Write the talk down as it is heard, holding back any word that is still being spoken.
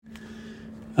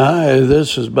Hi,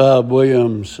 this is Bob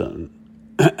Williamson.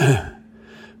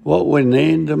 What we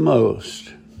need the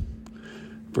most.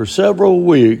 For several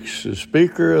weeks, the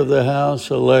Speaker of the House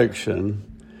election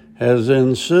has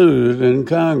ensued in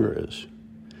Congress.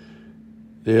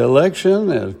 The election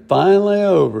is finally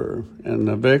over, and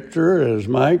the victor is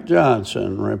Mike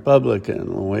Johnson,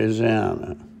 Republican,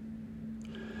 Louisiana.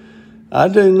 I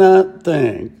do not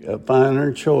think a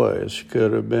finer choice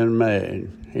could have been made.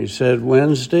 He said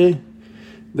Wednesday,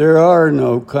 "There are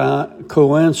no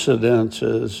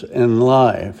coincidences in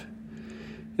life."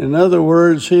 In other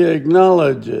words, he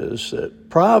acknowledges that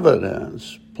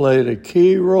providence played a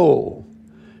key role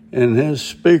in his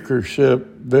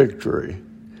speakership victory.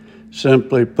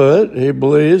 Simply put, he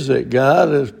believes that God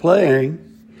is playing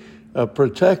a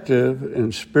protective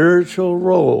and spiritual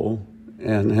role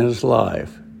in his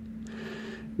life.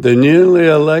 The newly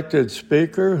elected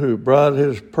speaker, who brought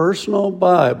his personal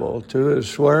Bible to his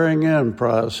swearing-in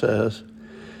process,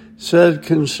 said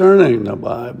concerning the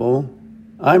Bible,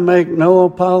 "I make no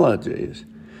apologies."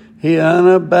 He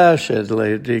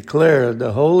unabashedly declared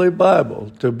the Holy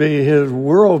Bible to be his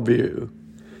worldview.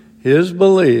 His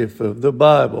belief of the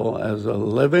Bible as a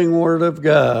living Word of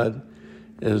God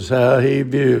is how he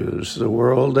views the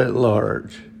world at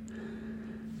large.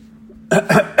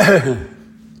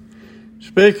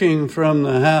 Speaking from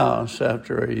the House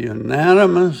after a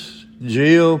unanimous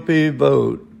GOP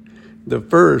vote, the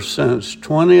first since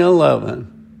 2011,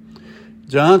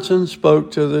 Johnson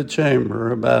spoke to the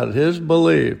chamber about his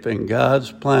belief in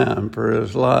God's plan for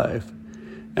his life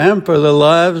and for the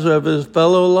lives of his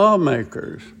fellow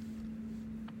lawmakers.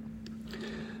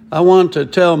 I want to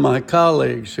tell my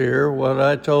colleagues here what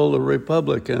I told the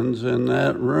Republicans in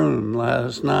that room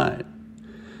last night.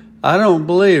 I don't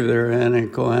believe there are any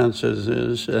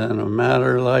coincidences in a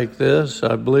matter like this.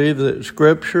 I believe that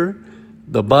Scripture,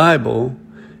 the Bible,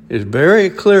 is very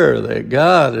clear that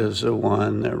God is the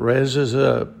one that raises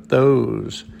up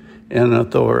those in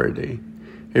authority.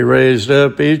 He raised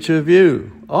up each of you,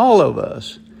 all of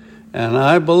us, and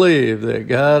I believe that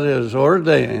God has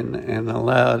ordained and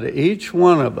allowed each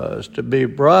one of us to be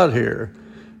brought here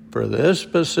for this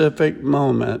specific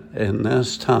moment in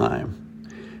this time.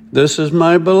 This is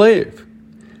my belief.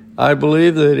 I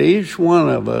believe that each one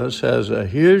of us has a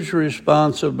huge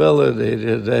responsibility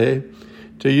today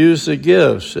to use the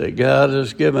gifts that God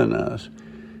has given us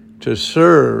to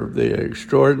serve the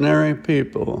extraordinary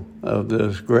people of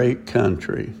this great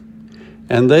country.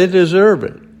 And they deserve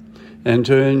it. And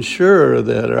to ensure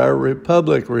that our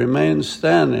republic remains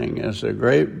standing as a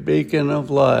great beacon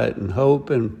of light and hope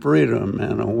and freedom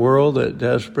in a world that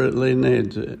desperately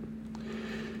needs it.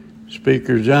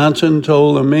 Speaker Johnson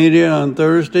told the media on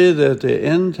Thursday that the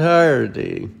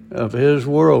entirety of his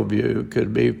worldview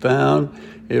could be found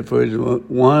if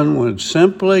one would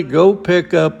simply go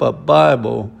pick up a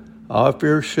Bible off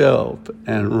your shelf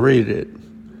and read it.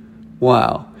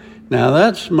 Wow. Now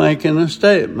that's making a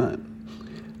statement.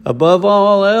 Above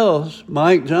all else,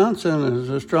 Mike Johnson is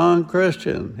a strong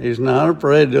Christian. He's not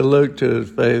afraid to look to his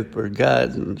faith for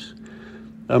guidance.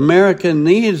 America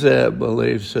needs that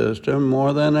belief system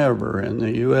more than ever in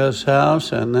the U.S.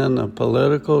 House and in the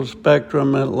political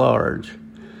spectrum at large.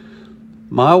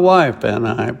 My wife and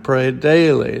I pray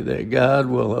daily that God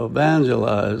will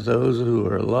evangelize those who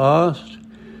are lost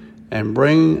and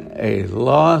bring a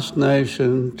lost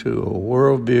nation to a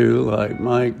worldview like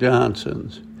Mike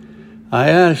Johnson's. I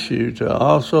ask you to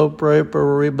also pray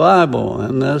for revival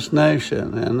in this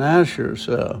nation and ask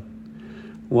yourself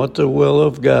what the will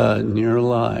of God in your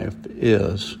life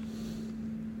is.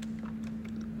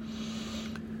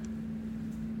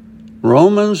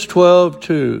 Romans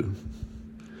 12:2.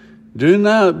 Do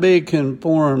not be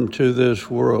conformed to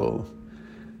this world,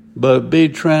 but be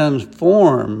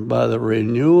transformed by the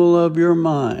renewal of your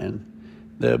mind,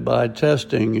 that by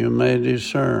testing you may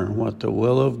discern what the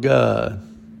will of God,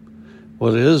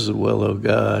 what is the will of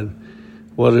God,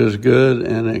 what is good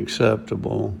and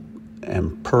acceptable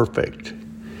and perfect.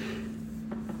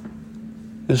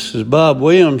 This is Bob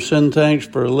Williamson. Thanks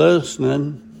for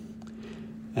listening.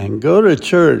 And go to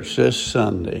church this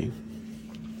Sunday.